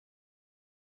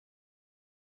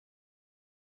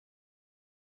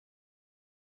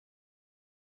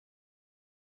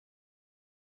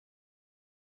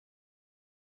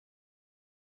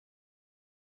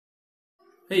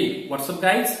हे WhatsApp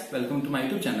guys, welcome to my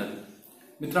YouTube channel.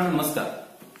 मित्रांनो नमस्कार.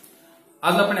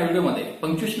 आज आपण या व्हिडिओमध्ये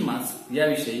पंक्च्युएशन मार्क्स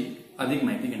याविषयी अधिक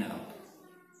माहिती घेणार आहोत.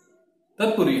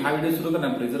 तत्पूर्वी हा व्हिडिओ सुरू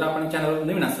करण्यापूर्वी जर आपण चॅनलवर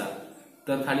नवीन असाल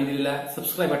तर खाली दिलेल्या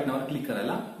सबस्क्राईब बटनावर क्लिक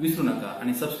करायला विसरू नका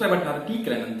आणि सबस्क्राईब बटनावर क्लिक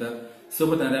केल्यानंतर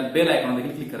सोबत येणाऱ्या बेल आयकॉनवर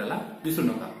देखील क्लिक करायला विसरू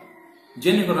नका,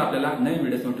 जेणेकरून आपल्याला नवीन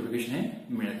व्हिडिओचे नोटिफिकेशन हे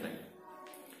मिळत राहील.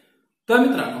 तर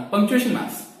मित्रांनो, पंक्च्युएशन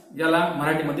मार्क्स याला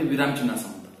मराठीमध्ये विरामचिन्ह असं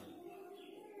म्हणतात.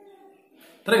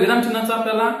 तर विरामचिन्हाचा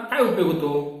आपल्याला काय उपयोग होतो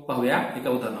पाहूया एका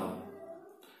उदाहरणावर.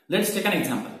 Let's take an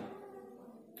example.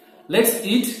 Let's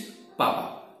eat पापा.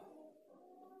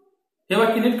 हे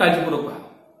वाक्य नीट काळजीपूर्वक पहा.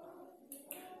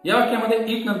 या वाक्यामध्ये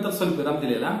ईट नंतर स्वल्पविराम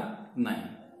दिलेला नाही.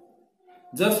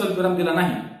 जर स्वल्पविराम दिला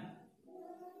नाही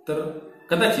तर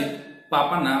कदाचित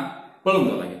पापांना पळून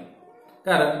जावं लागेल,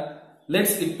 कारण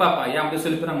लेट्स ईट पापा यामध्ये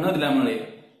स्वल्पविराम न दिल्यामुळे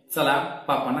चला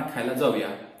पापांना खायला जाऊया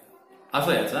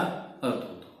असा याचा अर्थ होतो.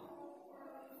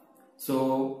 So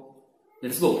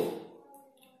let's go.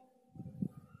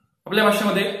 आपल्या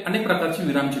भाषेमध्ये अनेक प्रकारची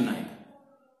विरामचिन्ह आहेत.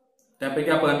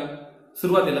 त्यापैकी आपण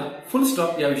सुरुवातीला फुल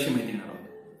स्टॉप याविषयी माहिती घेणार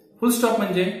आहोत. फुल स्टॉप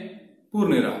म्हणजे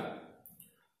पूर्णविराम.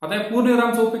 आता या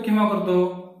पूर्णविरामचा उपयोग केव्हा करतो?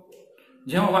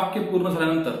 जेव्हा वाक्य पूर्ण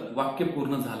झाल्यानंतर वाक्य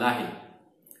पूर्ण झालं आहे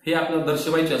हे आपल्याला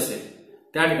दर्शवायचे असेल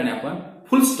त्या ठिकाणी आपण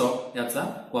फुल स्टॉप याचा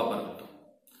वापर करतो.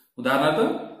 उदाहरणार्थ,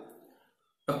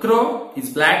 a crow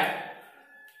is black,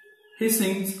 he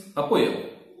sings a poem.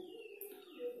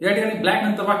 या ठिकाणी ब्लॅक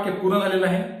नंतर वाक्य पूर्ण झालेलं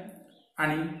आहे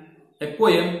आणि ए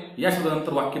पोएम या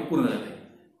शब्दानंतर वाक्य पूर्ण झालेलं आहे.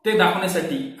 ते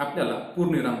दाखवण्यासाठी आपल्याला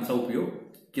पूर्णविरामचा उपयोग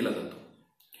केला जातो.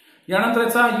 यानंतर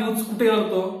याचा यूज कुठे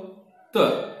होतो तर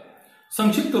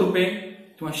संक्षिप्त रूपे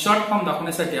किंवा शॉर्ट फॉर्म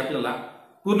दाखवण्यासाठी आपल्याला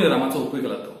पूर्णविरामाचा उपयोग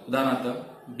केला जातो. उदाहरणार्थ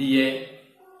BA,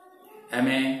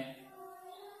 MA,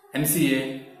 MCA,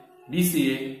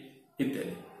 BCA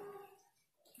इत्यादी.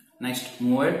 Next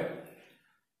move.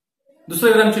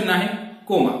 दुसरे विरामचिन्ह आहे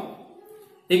कोमा.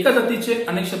 एका जातीचे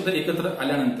अनेक शब्द एकत्र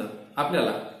आल्यानंतर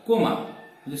आपल्याला कोमा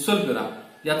म्हणजे स्वल्पविराम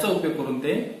याचा उपयोग करून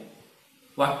ते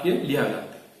वाक्य लिहावे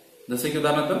लागते. जसे की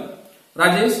उदाहरणार्थ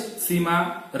राजेश, सीमा,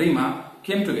 रीमा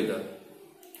केम टुगेदर.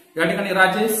 या ठिकाणी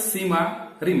राजेश, सीमा,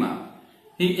 रीमा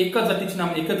ही एका जातीची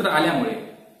नामे एकत्र आल्यामुळे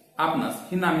आपणास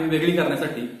ही नामे वेगळी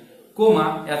करण्यासाठी कोमा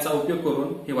याचा उपयोग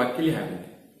करून हे वाक्य लिहावे.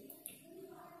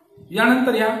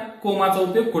 यानंतर या कोमाचा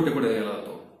उपयोग कुठे कुठे केला जातो?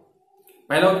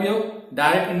 पहिला उपयोग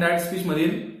डायरेक्ट इनडायरेक्ट स्पीच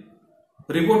मधील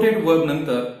रिपोर्टेड वर्ब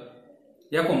नंतर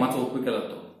या कोमाचा उपयोग केला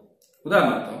जातो.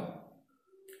 उदाहरणार्थ,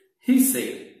 he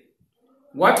said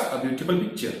what a beautiful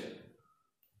picture.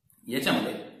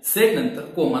 याच्यामध्ये सेड नंतर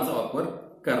कोमाचा वापर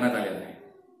करण्यात आलेला आहे.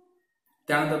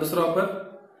 त्यानंतर दुसरा वापर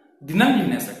दिनांक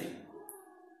लिहिण्यासाठी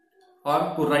ऑर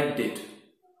टू राईट डेट.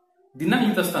 दिनांक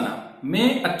लिहित असताना मे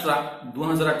 18,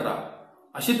 2018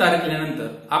 अशी तारीख लिहिल्यानंतर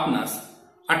आपणास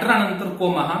 18 नंतर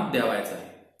कोमा हा द्यावायचा आहे,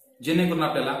 जेणेकरून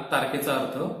आपल्याला तारखेचा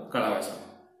अर्थ कळावायचा.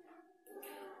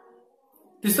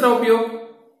 तिसरा उपयोग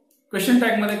क्वेश्चन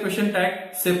टॅग मध्ये क्वेश्चन टॅग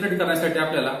सेपरेट करण्यासाठी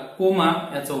आपल्याला कोमा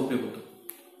याचा उपयोग होतो.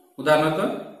 उदाहरणार्थ,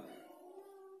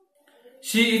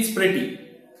 शी इज प्रेटी,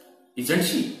 इजंट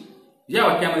शी. या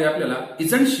वाक्यामध्ये आपल्याला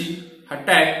इजंट शी हा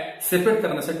टॅग सेपरेट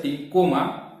करण्यासाठी कोमा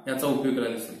याचा उपयोग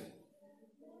केला असेल.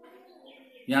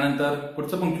 यानंतर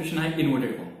पुढचं पंक्च्युएशन आहे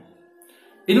इन्व्हर्टेड कोमा.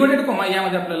 इन्व्हर्टेड कोमा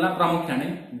यामध्ये आपल्याला प्रामुख्याने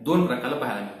दोन प्रकार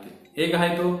पाहायला मिळते. एक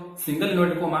आहे तो सिंगल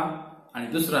इन्व्हर्टेड कोमा आणि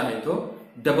दुसरा आहे तो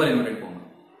डबल इन्व्हर्टेड कोमा.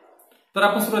 तर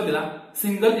आपण सुरुवातीला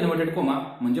सिंगल इन्व्हर्टेड कोमा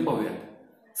म्हणजे पाहूयात.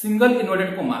 सिंगल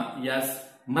इन्व्हर्टेड कोमा यास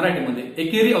मराठीमध्ये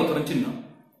एकेरी अवतरण चिन्ह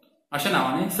अशा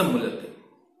नावाने संबोधले जाते.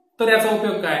 तर याचा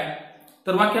उपयोग काय?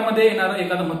 तर वाक्यामध्ये येणारा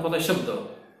एखादा महत्वाचा शब्द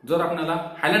जर आपल्याला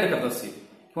हायलाइट करत असेल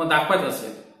किंवा दाखवायचा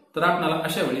असेल तर आपल्याला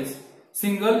अशा वेळेस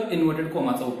सिंगल इन्व्हर्टेड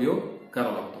कोमाचा उपयोग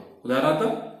करावा लागतो. उदाहरणार्थ,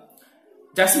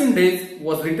 jasmine days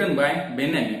was written by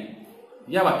Benjamin.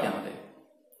 या वाक्यामध्ये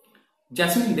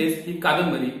जॅस्मिन डेज ही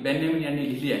कादंबरी बेन्यामिन यांनी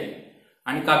लिहिली आहे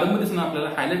आणि कादंबरीचं आपल्याला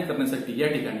हायलाइट करण्यासाठी या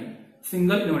ठिकाणी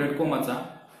सिंगल इन्व्हर्टेड कोमाचा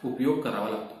उपयोग करावा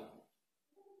लागतो.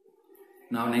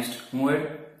 नाव next move.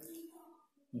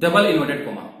 Double inverted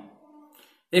comma.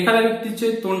 एखाद्या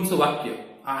व्यक्तीचे तोंडचं वाक्य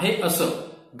आहे असं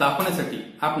दाखवण्यासाठी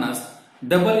आपणास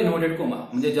डबल इन्व्हर्टेड कोमा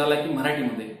म्हणजे ज्याला की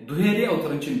मराठीमध्ये दुहेरी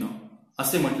अवतरण चिन्ह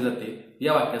असे म्हटले जाते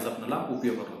या वाक्याचा आपल्याला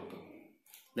उपयोग करावा लागतो.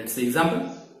 Let's say example.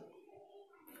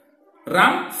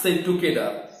 Ram sed to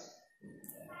Kedar,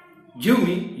 give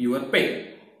me your pen.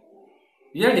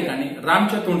 या ठिकाणी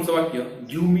रामच्या तोंडचं वाक्य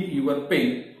गिव्ह मी युअर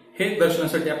पेन हे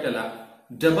दर्शवण्यासाठी आपल्याला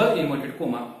डबल इन्व्हर्टेड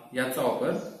कोमा याचा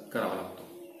वापर करावा लागतो.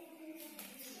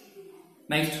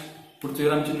 नेक्स्ट पुढचं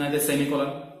विरामचिन्ह आहे ते सेमिकोलॉन.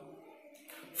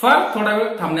 फार थोडा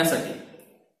वेळ थांबण्यासाठी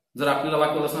जर आपल्याला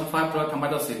वाक्य असताना फार थोडा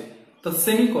थांबायचं असेल तर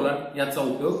सेमिकोलॉन याचा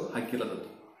उपयोग हा केला जातो.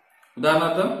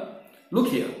 उदाहरणार्थ, look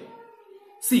here,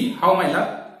 C how my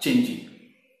life changing.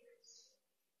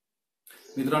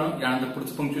 मित्रांनो, यानंतर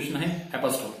पुढचं पंक्च्युएशन आहे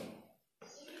ऍपॉस्ट्रॉफी.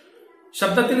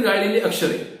 शब्दातील गाळलेली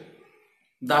अक्षरे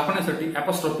दाखवण्यासाठी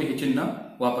ऍपॉस्ट्रॉफी हे चिन्ह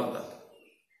वापरतात.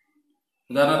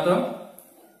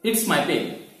 उदाहरणार्थ इट्स माय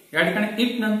पेन, या ठिकाणी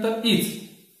इट नंतर इज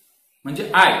म्हणजे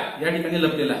आय या ठिकाणी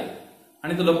लपलेला आहे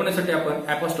आणि तो लपवण्यासाठी आपण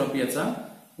ऍपॉस्ट्रॉफी याचा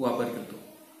वापर करतो.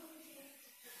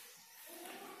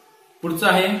 पुढचं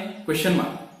आहे क्वेश्चन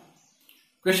मार्क.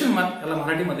 क्वेश्चन मार्क याला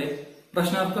मराठीमध्ये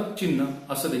प्रश्नार्थक चिन्ह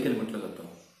असं देखील म्हटलं जातं.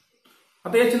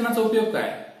 आता या चिन्हाचा उपयोग काय?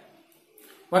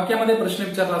 वाक्यामध्ये प्रश्न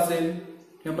विचारला असेल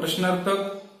किंवा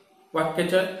प्रश्नार्थक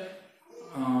वाक्याच्या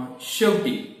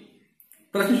शेवटी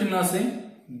प्रश्नचिन्ह असे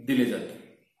दिले जाते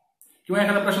किंवा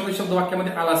एखादा प्रश्नार्थक शब्द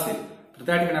वाक्यामध्ये आला असेल तर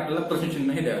त्या ठिकाणी आपल्याला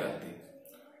प्रश्नचिन्ह हे द्यावे लागते.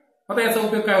 आता याचा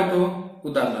उपयोग काय होतो?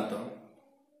 उदाहरणार्थ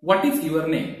व्हॉट इज युअर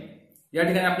नेम, या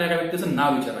ठिकाणी आपल्याला एका व्यक्तीचं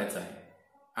नाव विचारायचं आहे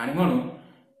आणि म्हणून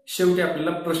शेवटी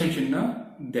आपल्याला प्रश्नचिन्ह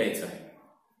द्यायचं आहे.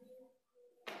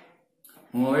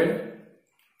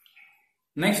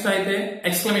 नेक्स्ट आहे ते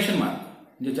एक्सक्लेमेशन मार्क,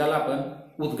 म्हणजे ज्याला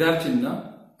आपण उद्गार चिन्ह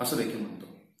असं देखील म्हणतो.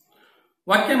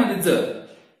 वाक्यामध्ये जर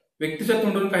व्यक्तीच्या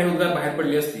तोंडून काही उद्गार बाहेर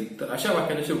पडले असतील तर अशा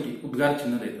वाक्याला शेवटी उद्गार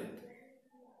चिन्ह देतात.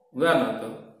 उदाहरणार्थ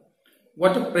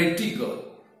what a pretty girl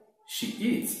she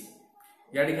is,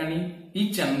 या ठिकाणी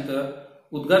इजच्या नंतर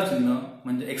उद्गार चिन्ह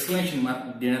म्हणजे एक्सक्लेमेशन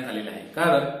मार्क देण्यात आलेले आहे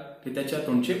कारण ते त्याच्या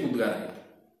तोंडचे उद्गार आहेत.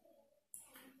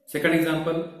 Second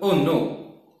example, oh no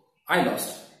I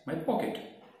lost my pocket,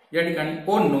 या ठिकाणी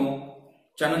ओ नो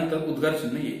च्या नंतर उद्गार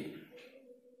चिन्ह येईल.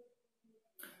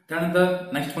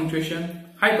 त्यानंतर नेक्स्ट पंक्च्युएशन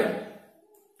हायपर.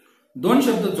 दोन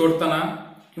शब्द जोडताना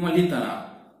किंवा लिहिताना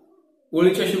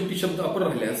ओळीच्या शेवटी शब्द अपूर्ण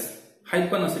राहिल्यास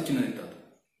हायपन असे चिन्ह देतात.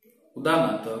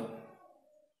 उदाहरणार्थ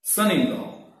सन in law,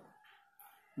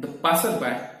 the passer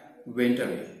bye went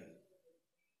away.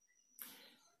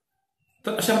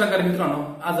 तर अशा प्रकारे मित्रांनो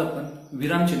आज आपण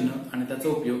विरामचिन्ह आणि त्याचा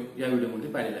उपयोग या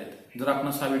व्हिडिओमध्ये पाहिलेला आहे. जर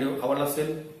आपणास हा व्हिडिओ आवडला असेल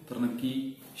तर नक्की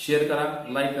शेअर करा,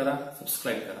 लाईक करा,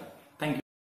 सबस्क्राईब करा.